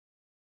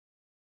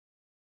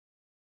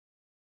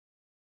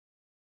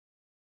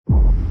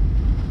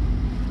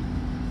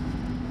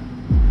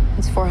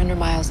It's 400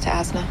 miles to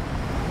Asna.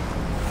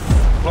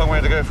 Long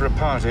way to go for a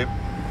party.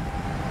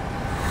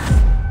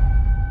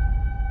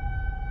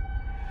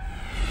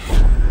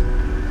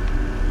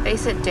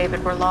 Face it,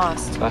 David, we're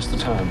lost. That's the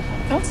town.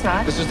 No, it's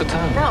not. This is the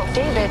town. No,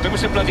 David. Don't be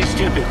so bloody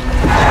stupid.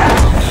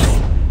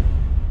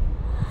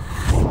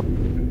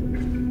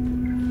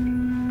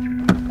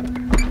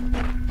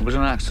 It was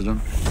an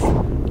accident.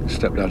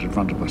 Stepped out in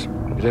front of us.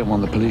 We don't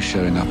want the police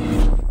showing up,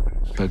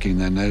 poking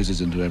their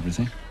noses into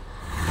everything.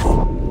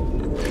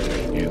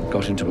 You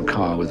got into a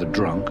car with a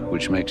drunk,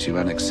 which makes you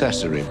an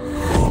accessory. I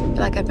feel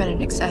like I've been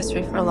an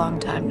accessory for a long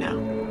time now.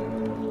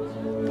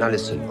 Now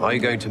listen, are you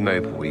going to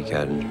Mopa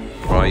weekend,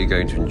 or are you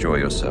going to enjoy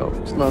yourself?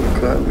 It's not a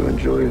crime to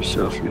enjoy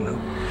yourself, you know.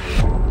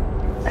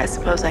 I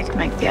suppose I could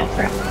make the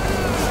effort.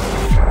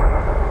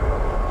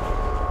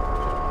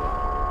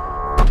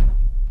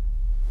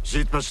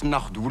 زيت بس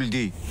ناخد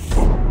ولدي.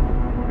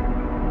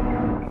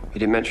 He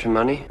didn't mention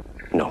money?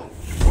 No.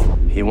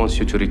 He wants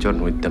you to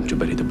return with them to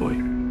bury the boy.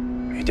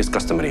 It is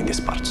customary in these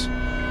parts.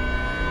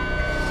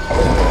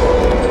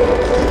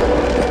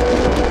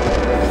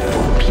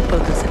 People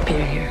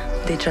disappear here.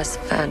 They just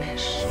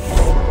vanish.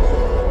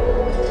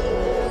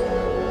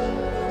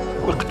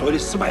 وقطعوا لي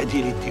الصبع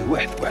ديال يدي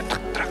واحد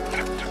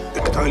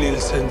قطعوا لي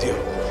اللسان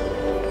ديالو.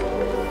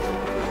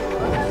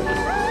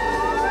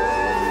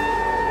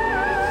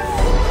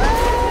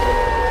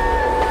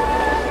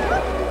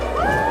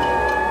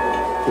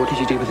 What did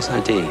you do with this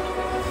ID?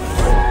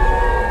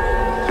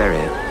 Bury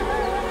it.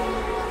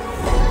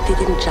 They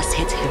didn't just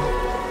hit him.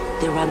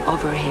 They ran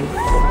over him.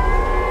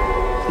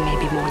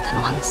 Maybe more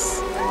than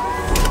once.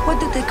 What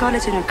did they call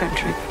it in your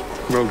country?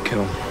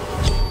 Roadkill.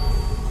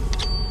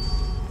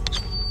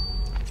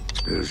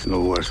 There's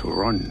nowhere to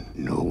run,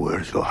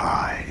 nowhere to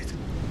hide.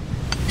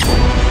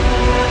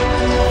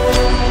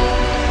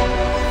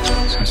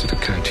 So has it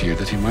occurred to you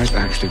that he might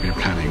actually be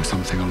planning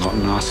something a lot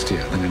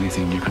nastier than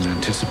anything you can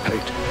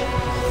anticipate?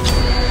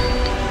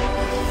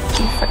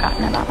 You've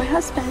forgotten about my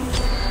husband.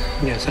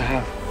 Yes, I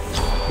have.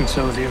 And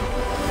so have you.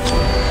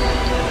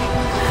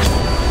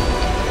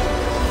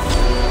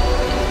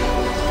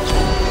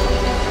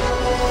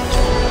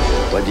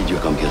 Why did you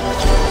come here?